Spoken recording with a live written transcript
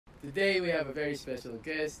Today we have a very special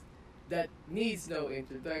guest that needs no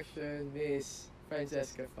introduction, Miss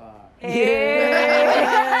Frencheska Farr.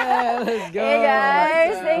 Hey! Let's go. Hey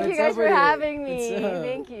guys, thank you What's guys up for with it? having me. What's up?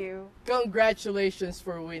 Thank you. Congratulations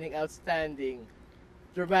for winning Outstanding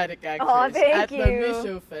Dramatic Actress thank at the you.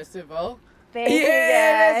 Micheaux Festival. Thank you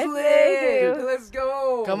Yes, guys. lit. Thank you. Let's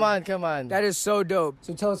go. Come on. That is so dope.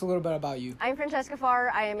 So tell us a little bit about you. I'm Frencheska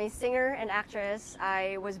Farr. I am a singer and actress.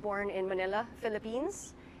 I was born in Manila,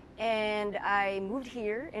 Philippines, and I moved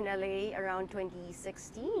here in LA around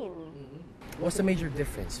 2016. What's the major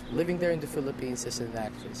difference living there in the Philippines as an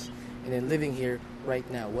actress and then living here right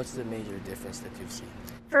now? What's the major difference that you've seen?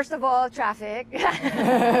 First of all, traffic.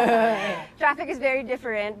 Traffic is very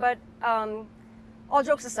different, but all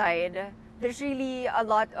jokes aside, there's really a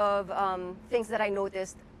lot of things that I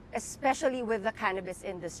noticed, especially with the cannabis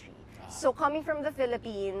industry. So coming from the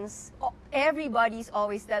Philippines, everybody's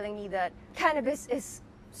always telling me that cannabis is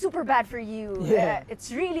super bad for you. Yeah. It's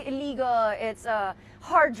really illegal. It's a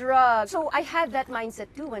hard drug. So I had that mindset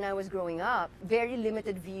too when I was growing up. Very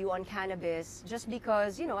limited view on cannabis just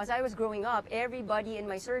because, you know, as I was growing up, everybody in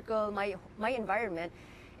my circle, my environment,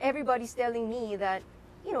 everybody's telling me that,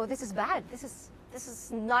 you know, this is bad. This is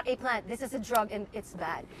not a plant. This is a drug and it's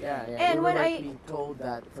bad. Yeah. And we when were I being told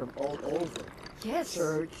that from all over. yes.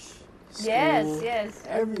 Church, school, Yes.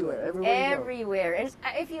 everywhere. Everywhere. And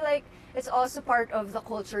I feel like it's also part of the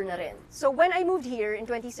culture na rin. So when I moved here in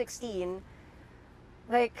 2016,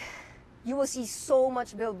 like, you will see so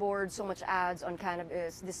much billboards, so much ads on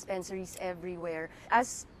cannabis, dispensaries everywhere.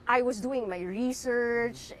 As I was doing my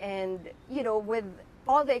research and, you know, with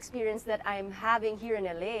all the experience that I'm having here in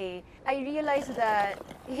LA, I realized that,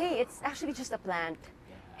 hey, it's actually just a plant.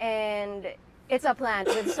 And it's a plant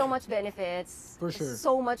with so much benefits. For sure.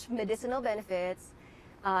 So much medicinal benefits,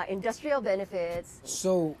 industrial benefits.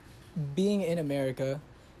 So, being in America,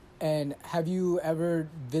 and have you ever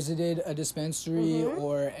visited a dispensary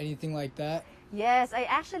or anything like that? Yes, I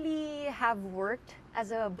actually have worked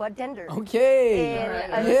as a bud tender. Okay. In Alright,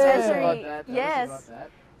 a let's dispensary. talk about that. Tell us Yes. about that.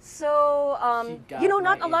 So, She got you know, my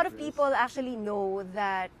not a lot of interest. people actually know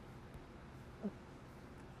that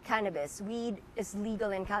cannabis, weed, is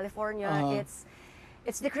legal in California. Uh-huh.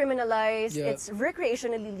 It's decriminalized. Yep. It's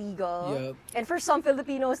recreationally legal. Yep. And for some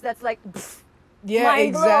Filipinos, that's like Yeah,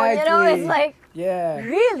 mind blown. exactly. You know, it's like, yeah.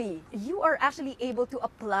 really, you are actually able to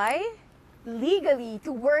apply legally to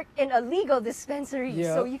work in a legal dispensary.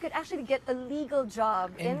 Yep. So you could actually get a legal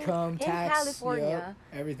job Income, in tax, California.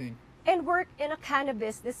 yep, everything. And work in a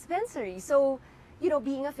cannabis dispensary. So, you know,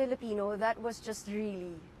 being a Filipino, that was just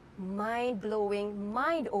really mind-blowing,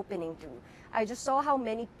 mind-opening too. I just saw how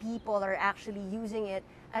many people are actually using it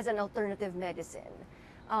as an alternative medicine.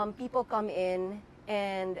 People come in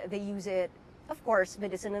and they use it, of course,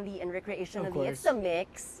 medicinally and recreationally. course. It's a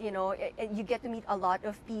mix, you know. You get to meet a lot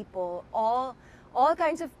of people, all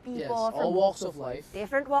kinds of people Yes, from all walks of life,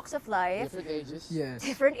 different walks of life. different ages. Yes.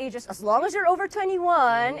 Different ages, as long as you're over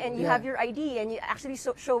 21 and you Yeah. have your ID and you actually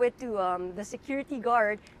show it to the security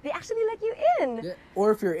guard, they actually let you in. Yeah.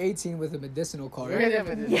 Or if you're 18 with a medicinal card.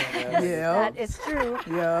 Yes, Yeah. that is true.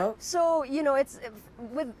 Yeah. So, you know, it's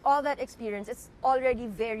with all that experience, it's already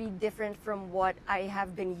very different from what I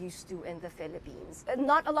have been used to in the Philippines.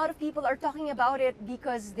 Not a lot of people are talking about it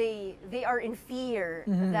because they are in fear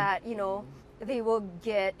that, you know, they will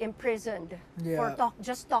get imprisoned for Yeah.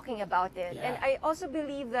 just talking about it. Yeah. And I also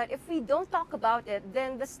believe that if we don't talk about it,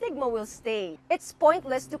 then the stigma will stay. It's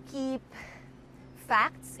pointless to keep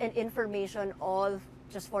facts and information all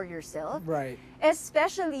just for yourself, Right.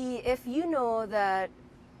 especially if you know that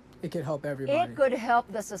It could help everybody. it could help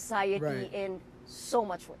the society Right. in so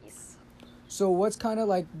much ways. So what's kind of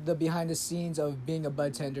like the behind the scenes of being a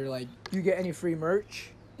bud tender? Like, do you get any free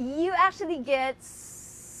merch? You actually get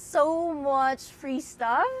so much free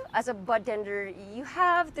stuff as a bud tender. You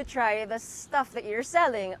have to try the stuff that you're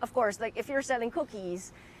selling. Of course, like if you're selling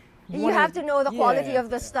cookies, you Wanna- have to know the quality yeah. of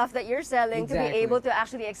the stuff that you're selling to Exactly. be able to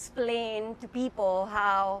actually explain to people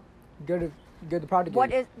how Good the product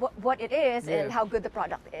what is. what it is Yeah. and how good the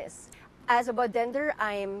product is. As a bud tender,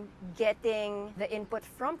 I'm getting the input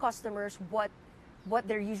from customers what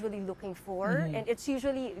they're usually looking for, and it's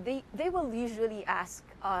usually they will usually ask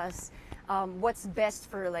us what's best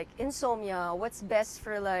for like insomnia, what's best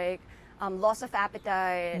for like loss of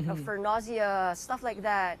appetite, for nausea, stuff like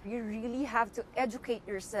that. You really have to educate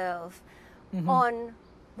yourself on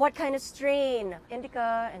what kind of strain,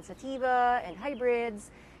 indica and sativa and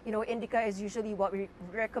hybrids. You know, indica is usually what we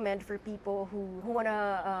recommend for people who want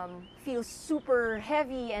to feel super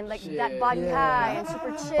heavy and like that body Yeah. high and super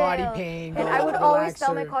chill. Body pain, And I would always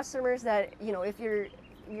tell my relaxer. customers that, you know, if you're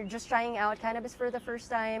you're just trying out cannabis for the first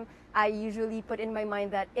time, I usually put in my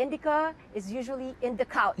mind that indica is usually in the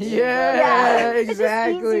couch. Yeah, It's just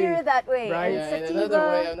exactly. easier that way. Right. And Yeah, and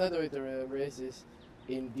sativa, another way to remember is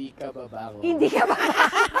hindi ka babangon. hindi ka ba?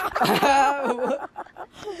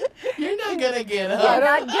 You're not gonna get You're up.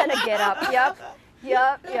 not gonna get up.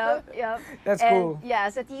 Yep. That's And cool. yeah,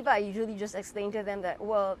 sativa, I usually just explain to them that,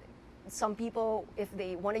 well, some people, if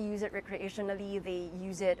they want to use it recreationally, they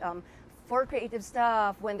use it for creative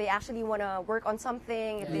stuff. When they actually want to work on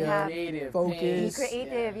something, if they have Creative, Focus. be pace,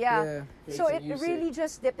 creative, Yeah. yeah. So it Creates and really use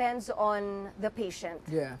just depends on the patient.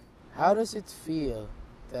 Yeah. How does it feel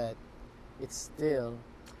that it's still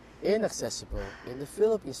inaccessible in the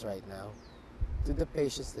Philippines right now to the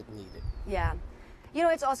patients that need it? Yeah. You know,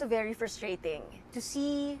 it's also very frustrating to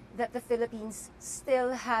see that the Philippines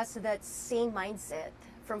still has that same mindset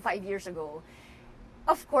from 5 years ago.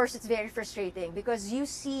 Of course, it's very frustrating because you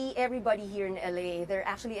see everybody here in LA, they're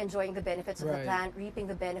actually enjoying the benefits of the Right. plant, reaping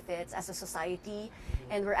the benefits as a society,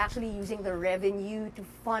 and we're actually using the revenue to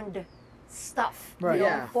fund stuff Right. you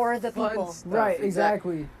know, Yeah. for the Fun people. stuff. Right,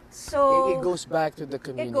 exactly. So It goes back to the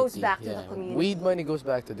community. goes back to the Yeah. community. Weed money goes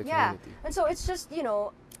back to the yeah, community. and so it's just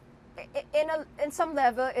in some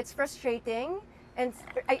level it's frustrating, and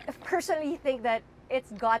I personally think that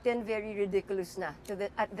it's gotten very ridiculous na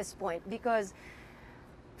at this point, because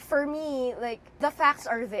for me, like, the facts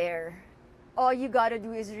are there. All you gotta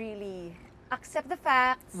do is really accept the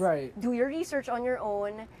facts, Right. do your research on your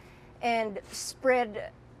own, and spread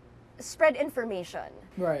information.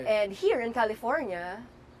 Right. And here in California,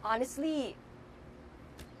 honestly,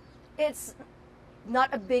 it's not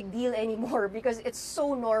a big deal anymore because it's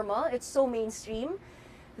so normal, it's so mainstream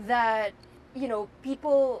that,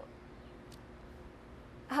 people,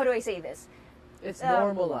 how do I say this? It's Um,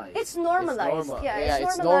 normalized. It's normalized. normal. Yeah,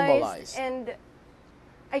 it's normalized. normalized. And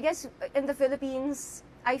I guess in the Philippines,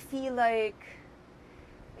 I feel like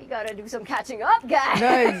we gotta do some catching up, guys.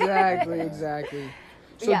 No, exactly.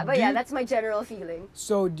 So yeah, but do yeah, you- that's my general feeling.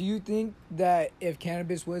 So, do you think that if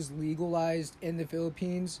cannabis was legalized in the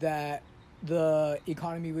Philippines, that the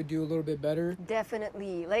economy would do a little bit better?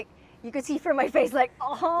 Definitely. Like, you could see from my face, like,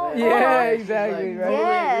 oh. Yeah, Like, exactly, like, right?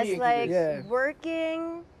 Yes, really like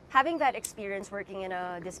Yeah. having that experience working in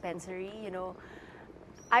a dispensary,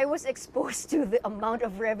 I was exposed to the amount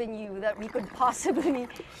of revenue that we could possibly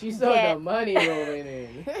She saw get. the money rolling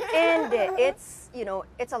in. And it's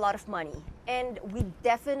a lot of money. And we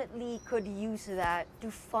definitely could use that to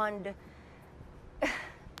fund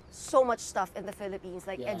so much stuff in the Philippines,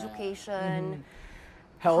 like Yeah. education,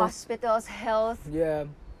 Health. hospitals, health. Yeah.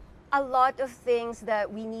 A lot of things that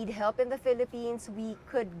we need help in the Philippines, we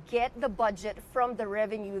could get the budget from the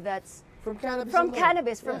revenue that's From cannabis. from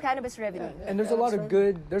alone. cannabis, Yeah. revenue. Yeah. And there's a lot of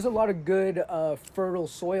good fertile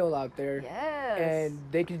soil out there. Yes. And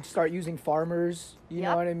they can start using farmers, you know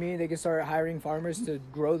Yep. what I mean? They can start hiring farmers to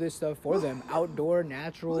grow this stuff for them, outdoor,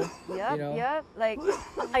 natural, Yep, you know? yep. Like,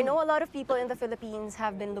 I know a lot of people in the Philippines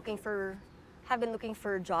have been looking for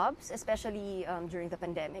jobs, especially during the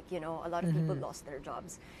pandemic. A lot of people lost their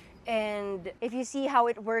jobs. And if you see how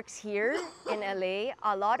it works here in LA,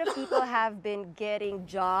 a lot of people have been getting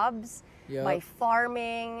jobs Yep. by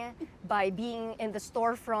farming, by being in the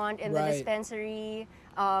storefront, in the Right. dispensary,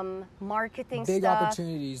 marketing Big stuff.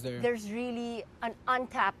 opportunities there. There's really an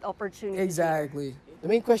untapped opportunity. here. Exactly. The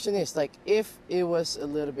main question is, like, if it was a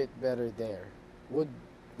little bit better there,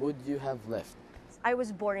 would you have left? I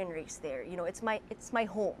was born and raised there. It's my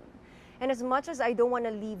home. And as much as I don't want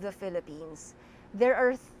to leave the Philippines, there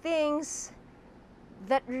are things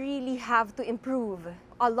that really have to improve.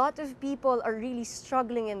 A lot of people are really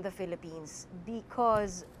struggling in the Philippines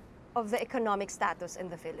because of the economic status in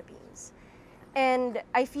the Philippines. And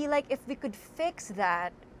I feel like if we could fix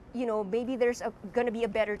that, maybe there's going to be a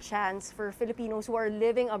better chance for Filipinos who are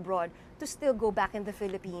living abroad to still go back in the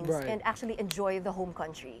Philippines Right. and actually enjoy the home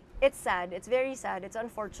country. It's sad. It's very sad. It's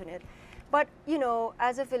unfortunate. But,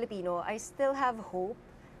 as a Filipino, I still have hope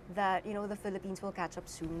that, the Philippines will catch up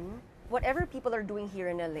soon. Whatever people are doing here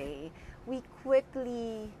in LA, we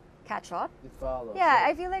quickly catch up. It follows. Yeah,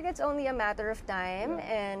 I feel like it's only a matter of time,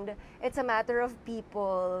 and it's a matter of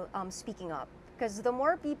people speaking up. Because the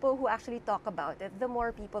more people who actually talk about it, the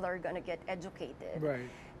more people are going to get educated. Right.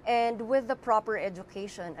 And with the proper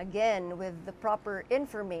education, again, with the proper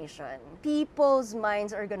information, people's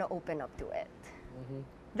minds are going to open up to it.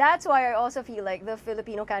 That's why I also feel like the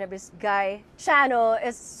Filipino Cannabis Guy channel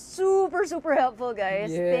is super, super helpful, guys.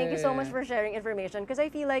 Thank you so much Yeah. for sharing information. Because I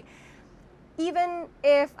feel like even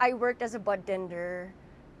if I worked as a bud tender,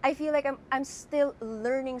 I feel like I'm still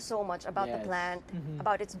learning so much about the Yes. plant,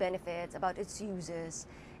 about its benefits, about its uses.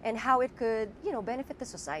 and how it could, benefit the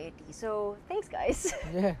society. So thanks, guys.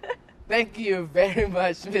 Yeah. Thank you very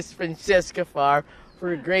much, Miss Frencheska Farr,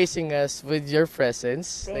 for gracing us with your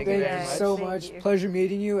presence. Thank Thank you you guys. so Thank much. you. Pleasure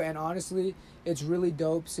meeting you. And honestly, it's really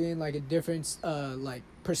dope seeing like a different like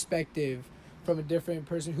perspective from a different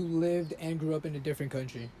person who lived and grew up in a different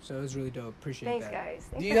country. So it's really dope. Appreciate Thanks, that. guys. Thanks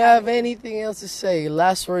Do for you have having me. anything else to say?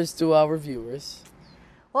 Last words to our viewers.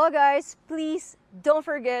 Well, guys, please don't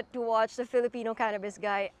forget to watch the Filipino Cannabis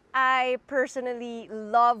Guy. I personally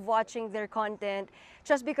love watching their content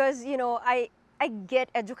just because, I get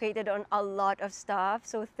educated on a lot of stuff.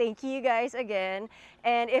 So thank you guys again.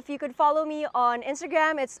 And if you could follow me on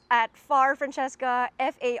Instagram, it's at Farr Frencheska,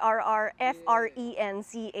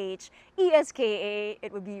 FarrFrencheska.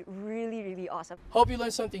 It would be really, really awesome. Hope you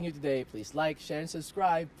learned something new today. Please like, share, and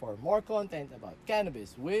subscribe for more content about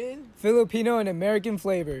cannabis with... Filipino and American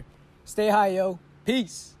flavor. Stay high, yo.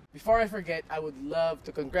 Peace. Before I forget, I would love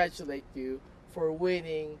to congratulate you for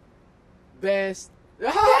winning Best...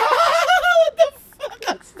 What the fuck?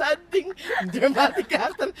 Outstanding dramatic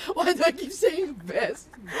actor. Why do I keep saying best,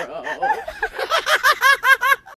 bro?